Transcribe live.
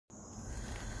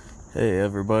Hey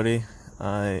everybody,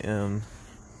 I am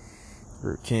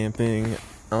camping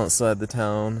outside the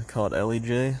town called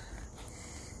Lej.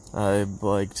 I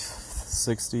biked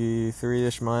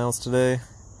 63-ish miles today,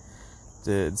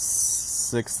 did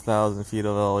 6,000 feet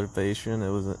of elevation. It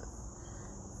was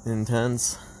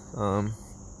intense, a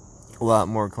lot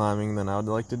more climbing than I would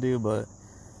like to do, but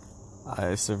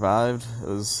I survived. It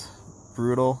was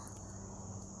brutal,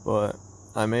 but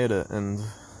I made it, and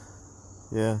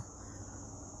yeah.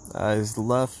 I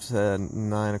left at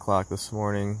 9 o'clock this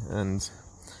morning, and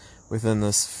within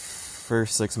this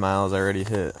first 6 miles I already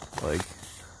hit like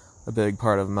a big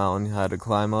part of the mountain I had to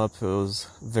climb up. It was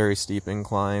a very steep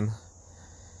incline,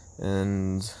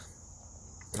 and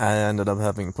I ended up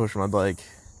having to push my bike,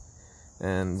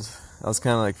 and I was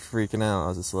kind of like freaking out. I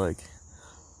was just like,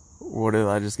 what did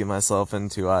I just get myself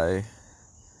into?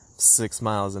 6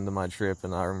 miles into my trip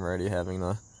and I'm already having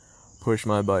to push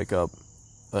my bike up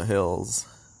the hills,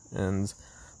 and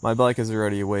my bike is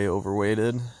already way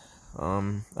overweighted.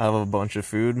 I have a bunch of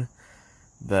food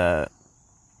that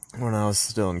when I was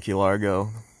still in Key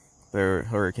Largo,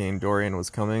 Hurricane Dorian was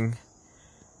coming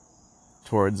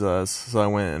towards us, so I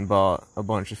went and bought a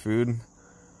bunch of food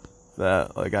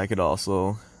that like I could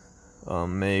also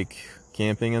make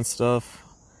camping and stuff.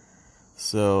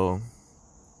 So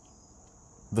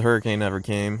the hurricane never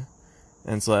came,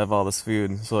 and so I have all this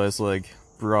food, so I just like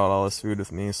brought all this food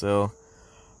with me, so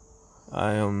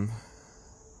I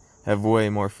have way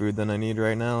more food than I need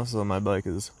right now, so my bike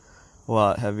is a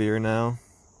lot heavier now.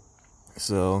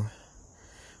 So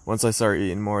once I start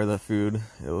eating more of the food,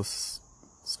 it'll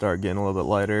start getting a little bit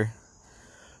lighter.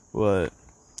 But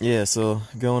yeah, so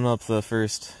going up the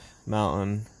first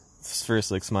mountain, first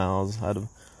 6 miles, I had to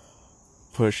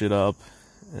push it up,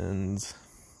 and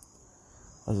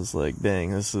I was just like,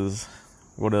 dang,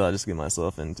 what did I just get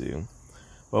myself into?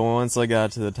 But once I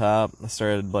got to the top, I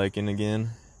started biking again,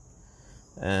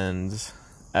 and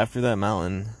after that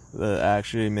mountain, that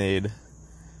actually made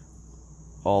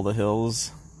all the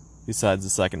hills, besides the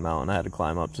second mountain I had to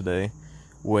climb up today,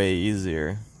 way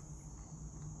easier.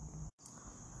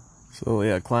 So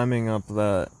yeah, climbing up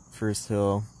that first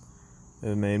hill,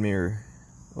 it made me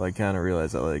like kind of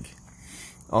realize that like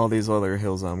all these other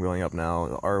hills I'm going up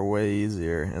now are way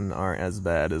easier and aren't as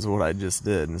bad as what I just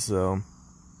did. And so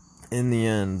in the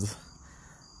end,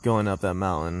 going up that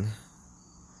mountain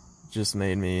just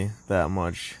made me that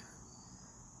much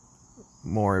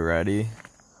more ready,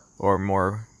 or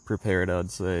more prepared,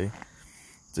 I'd say,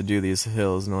 to do these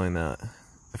hills, knowing that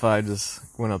if I just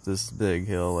went up this big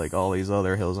hill, like all these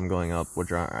other hills I'm going up,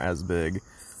 which aren't as big,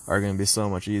 are going to be so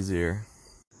much easier.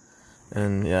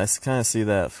 And yeah, I kind of see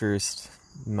that first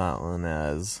mountain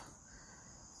as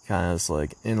kind of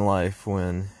like in life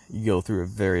when you go through a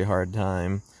very hard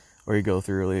time, or you go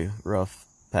through a really rough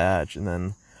patch, and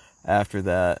then after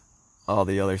that, all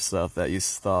the other stuff that you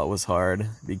thought was hard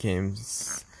became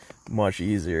much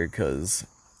easier because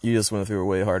you just went through a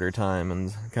way harder time,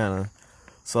 and kind of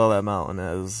saw that mountain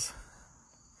as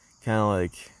kind of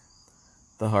like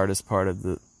the hardest part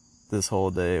of this whole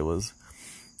day was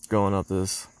going up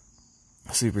this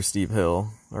super steep hill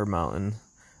or mountain.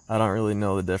 I don't really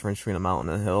know the difference between a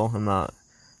mountain and a hill. I'm not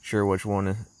sure which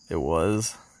one it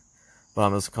was, but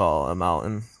I'm just call it a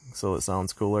mountain so it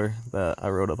sounds cooler that I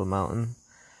rode up a mountain.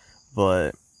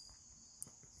 But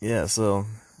yeah, so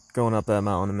going up that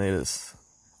mountain made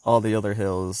all the other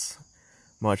hills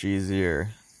much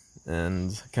easier,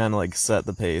 and kind of like set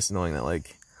the pace, knowing that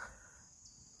like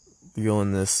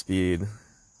going this speed,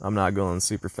 I'm not going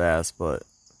super fast, but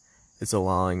it's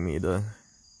allowing me to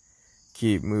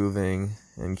keep moving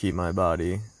and keep my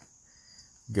body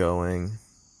going.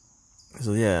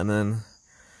 So yeah, and then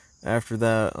after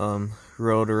that,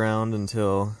 rode around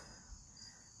until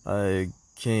I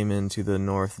came into the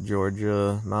North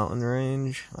Georgia mountain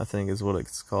range, I think is what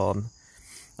it's called.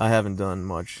 I haven't done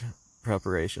much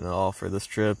preparation at all for this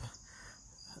trip,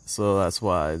 so that's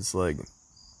why it's like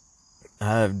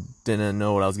I didn't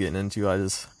know what I was getting into. I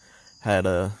just had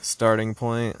a starting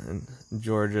point in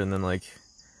Georgia, and then like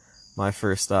my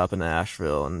first stop in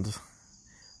Asheville, and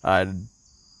I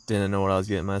didn't know what I was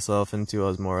getting myself into. I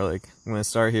was more like, I'm gonna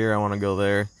start here, I want to go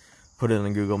there, put it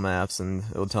in Google Maps, and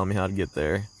it'll tell me how to get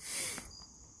there.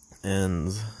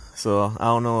 And so I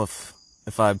don't know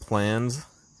if I planned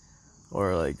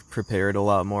or like prepared a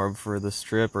lot more for this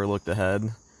trip or looked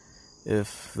ahead,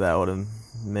 if that would have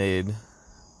made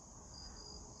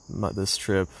this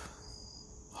trip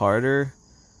harder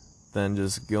than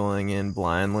just going in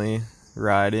blindly,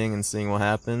 riding and seeing what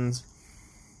happens,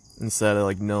 instead of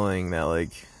like knowing that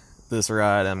like this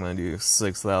ride I'm going to do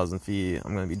 6,000 feet,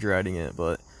 I'm going to be dreading it.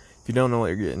 But if you don't know what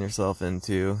you're getting yourself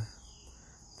into,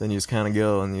 then you just kind of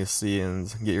go and you see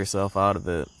and get yourself out of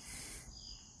it.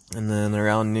 And then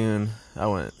around noon, I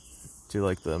went to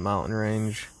like the mountain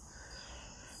range,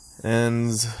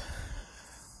 and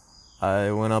I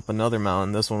went up another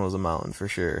mountain. This one was a mountain for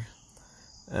sure,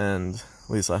 and at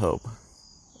least I hope.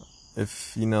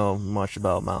 If you know much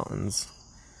about mountains,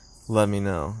 let me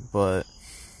know. But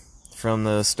from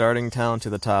the starting town to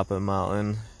the top of the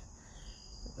mountain,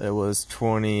 it was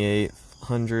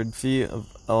 2,800 feet of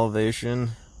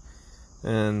elevation,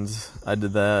 and I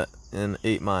did that in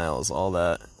 8 miles, all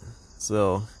that.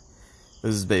 So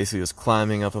this is basically just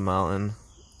climbing up a mountain,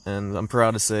 and I'm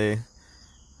proud to say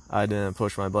I didn't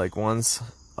push my bike once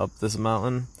up this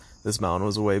mountain. This mountain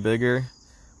was way bigger,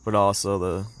 but also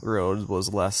the road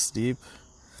was less steep,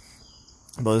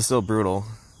 but it's still brutal.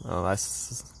 I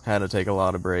had to take a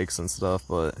lot of breaks and stuff,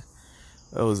 but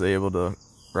I was able to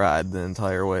ride the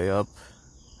entire way up.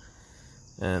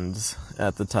 And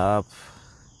at the top,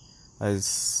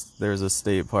 there's a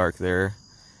state park there,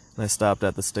 and I stopped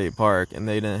at the state park, and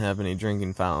they didn't have any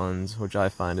drinking fountains, which I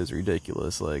find is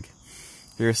ridiculous. Like,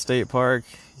 if you're a state park,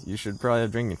 you should probably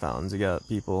have drinking fountains. You got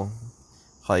people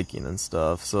hiking and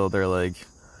stuff, so they're like,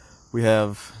 we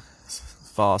have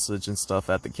faucets and stuff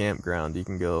at the campground you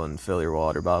can go and fill your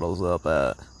water bottles up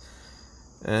at.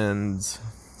 And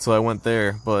so I went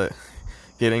there, but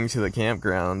getting to the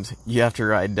campground, you have to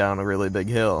ride down a really big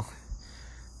hill.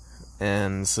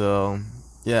 And so,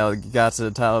 yeah, I got to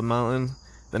the top of the mountain,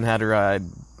 then had to ride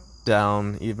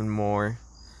down even more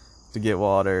to get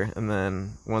water. And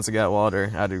then once I got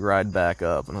water, I had to ride back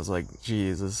up. And I was like,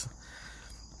 Jesus,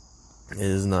 it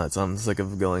is nuts. I'm sick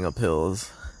of going up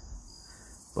hills.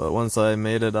 But once I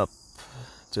made it up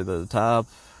to the top,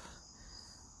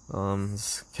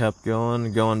 just kept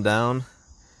going down.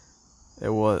 It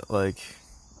was like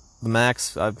the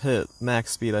max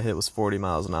speed I hit was 40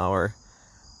 miles an hour,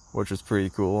 which was pretty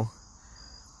cool.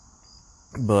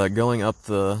 But going up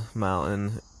the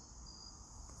mountain,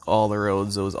 all the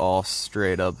roads, it was all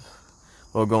straight up.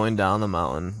 Well, going down the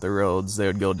mountain, the roads, they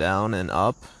would go down and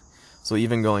up. So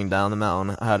even going down the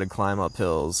mountain, I had to climb up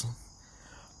hills,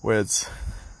 which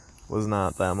was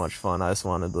not that much fun. I just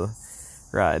wanted to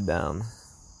ride down.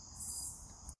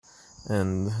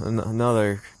 And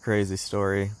another crazy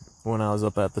story, when I was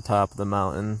up at the top of the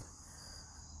mountain,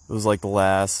 it was like the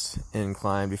last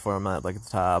incline before I'm at like the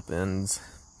top, and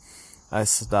I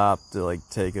stopped to like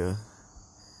take a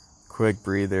quick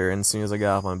breather, and as soon as I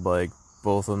got off my bike,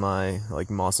 both of my like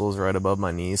muscles right above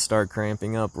my knees start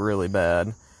cramping up really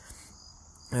bad.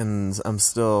 And I'm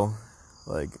still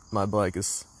like, my bike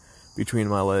is between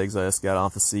my legs. I just got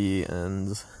off the seat,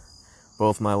 and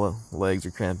both my legs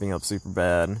are cramping up super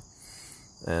bad.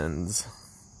 And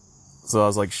so I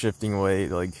was like shifting weight,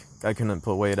 like I couldn't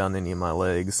put weight on any of my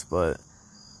legs, but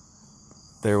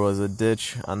there was a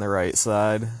ditch on the right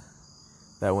side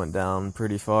that went down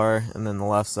pretty far, and then the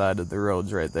left side of the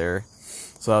road's right there.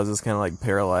 So I was just kind of like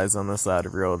paralyzed on the side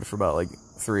of the road for about like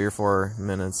 3 or 4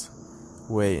 minutes,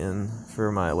 waiting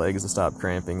for my legs to stop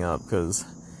cramping up, because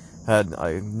I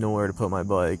had nowhere to put my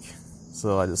bike.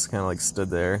 So I just kind of like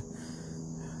stood there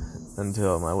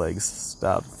until my legs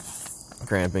stopped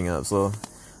cramping up. So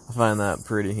I find that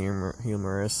pretty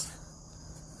humorous.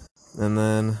 And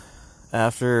then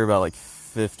after about like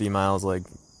 50 miles, like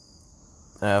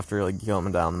after like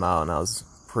coming down the mountain, I was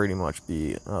pretty much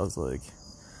beat. I was like,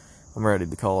 I'm ready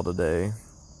to call it a day.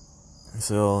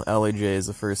 So LEJ is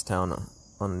the first town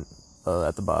on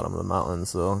at the bottom of the mountain,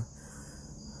 so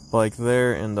bike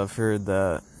there. And I've heard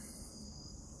that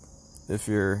if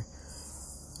you're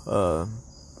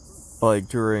bike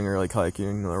touring or like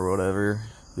hiking or whatever,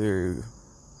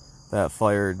 that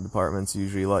fire departments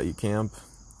usually let you camp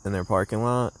in their parking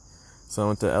lot. So I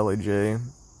went to LEJ,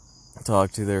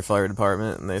 talked to their fire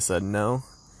department, and they said no.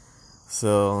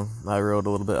 So I rode a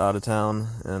little bit out of town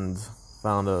and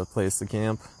found a place to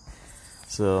camp.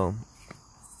 So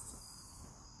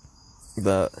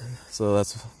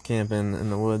that's camping in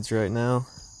the woods right now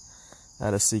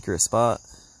at a secret spot,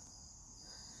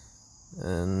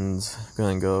 and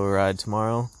gonna go ride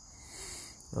tomorrow.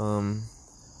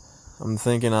 I'm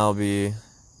thinking I'll be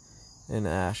in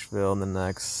Asheville in the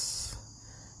next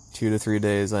 2 to 3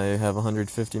 days. I have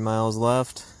 150 miles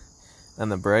left,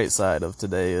 and the bright side of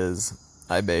today is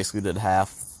I basically did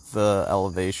half the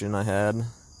elevation I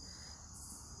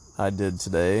did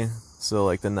today. So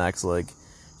like the next like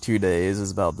 2 days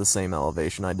is about the same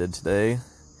elevation I did today.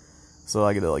 So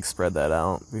I get to like spread that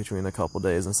out between a couple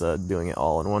days instead of doing it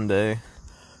all in one day.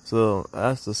 So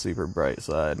that's the super bright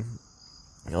side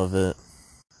of it.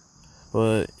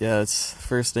 But yeah, it's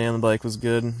first day on the bike was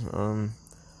good.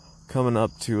 Coming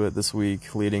up to it this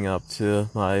week, leading up to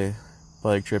my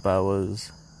bike trip, I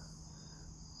was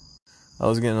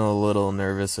getting a little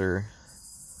nervouser,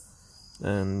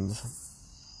 and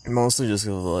mostly just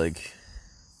like,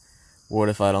 what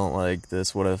if I don't like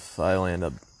this? What if I only end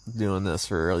up doing this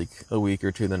for like a week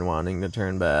or two, then wanting to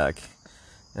turn back,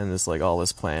 and just like all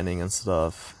this planning and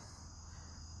stuff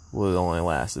would only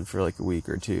lasted for like a week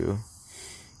or two.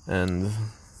 And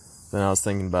then I was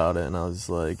thinking about it, and I was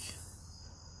like,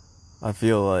 I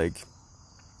feel like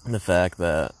the fact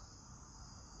that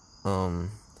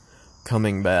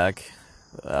coming back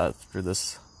after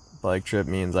this bike trip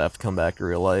means I have to come back to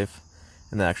real life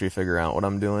and actually figure out what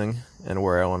I'm doing and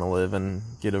where I want to live and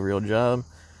get a real job.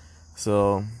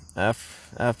 So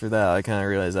after that, I kind of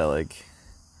realized that like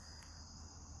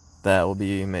that will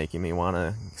be making me want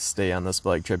to stay on this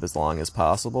bike trip as long as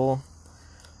possible.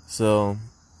 So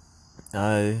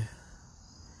I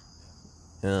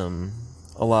am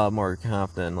a lot more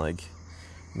confident, like,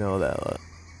 know that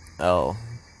I'll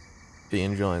be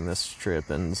enjoying this trip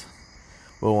and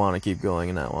will want to keep going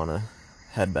and not want to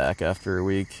head back after a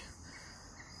week.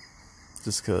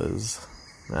 Just because,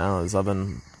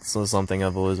 so something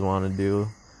I've always wanted to do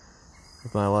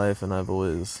with my life, and I've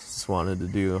always just wanted to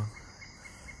do,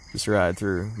 just ride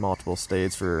through multiple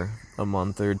states for a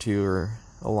month or two or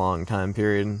a long time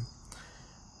period.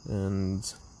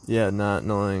 And yeah, not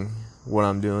knowing what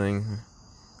I'm doing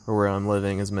or where I'm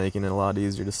living is making it a lot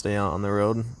easier to stay out on the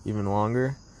road even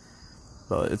longer.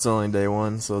 But it's only day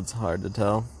one, so it's hard to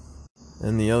tell.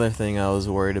 And the other thing I was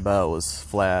worried about was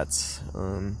flats.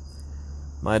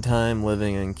 My time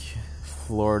living in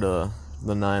Florida,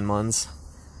 the 9 months,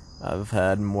 I've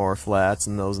had more flats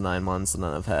in those 9 months than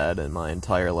I've had in my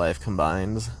entire life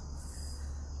combined.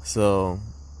 So,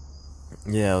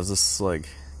 yeah, I was just like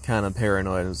kind of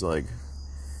paranoid. It was like,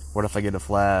 what if I get a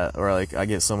flat, or like I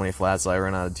get so many flats I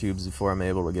run out of tubes before I'm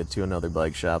able to get to another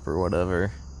bike shop or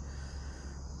whatever.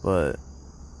 But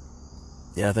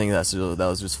yeah, I think that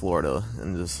was just Florida,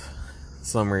 and just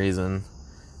some reason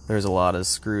there's a lot of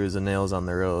screws and nails on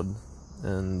the road,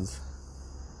 and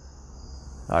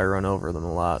I run over them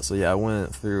a lot. So yeah, I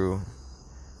went through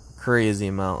a crazy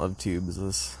amount of tubes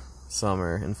this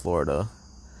summer in Florida.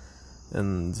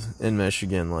 And in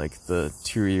Michigan, like the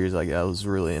 2 years I was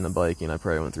really into biking, I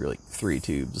probably went through like 3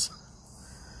 tubes.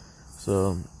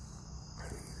 So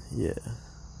yeah.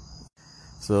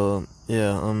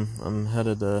 I'm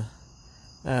headed to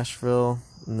Asheville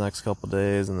the next couple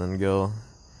days, and then go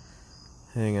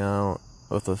hang out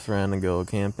with a friend and go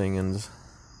camping and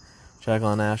check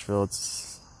on Asheville.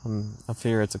 I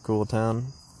figure it's a cool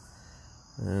town,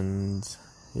 and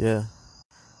yeah.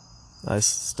 I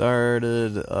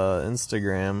started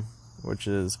Instagram, which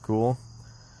is cool.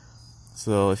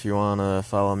 So if you want to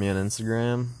follow me on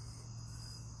Instagram,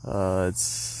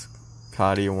 it's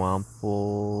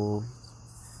Cottywomple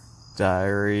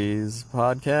Diaries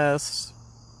Podcast,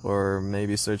 or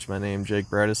maybe search my name, Jake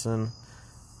Bredesen.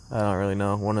 I don't really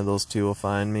know. One of those two will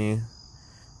find me,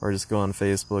 or just go on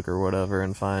Facebook or whatever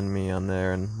and find me on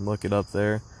there and look it up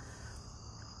there.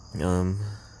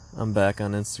 I'm back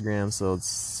on Instagram, so it's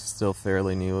still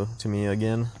fairly new to me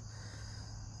again.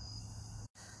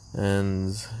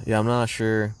 And yeah, I'm not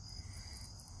sure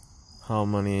how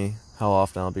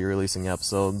often I'll be releasing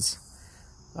episodes.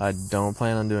 I don't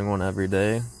plan on doing one every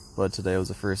day, but today was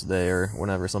the first day, or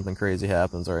whenever something crazy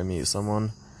happens or I meet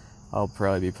someone, I'll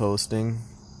probably be posting.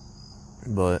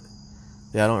 But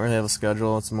yeah, I don't really have a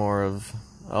schedule. It's more of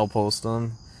I'll post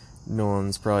them. No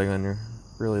one's probably going to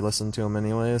really listen to them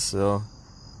anyway, so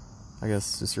I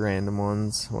guess just random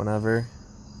ones whenever.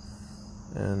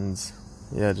 And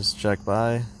yeah, just check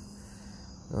by.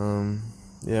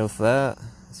 Yeah, with that,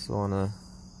 I just want to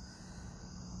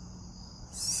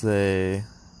say,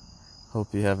 hope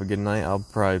you have a good night. I'll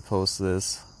probably post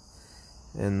this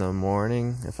in the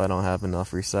morning if I don't have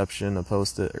enough reception to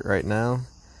post it right now.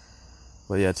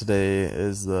 But yeah, today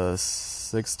is the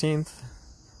 16th.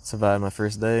 Survived my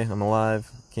first day. I'm alive,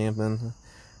 camping,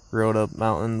 rode up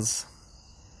mountains,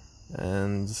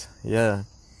 and yeah.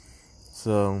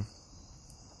 So,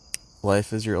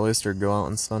 life is your oyster. Go out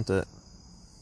and stunt it.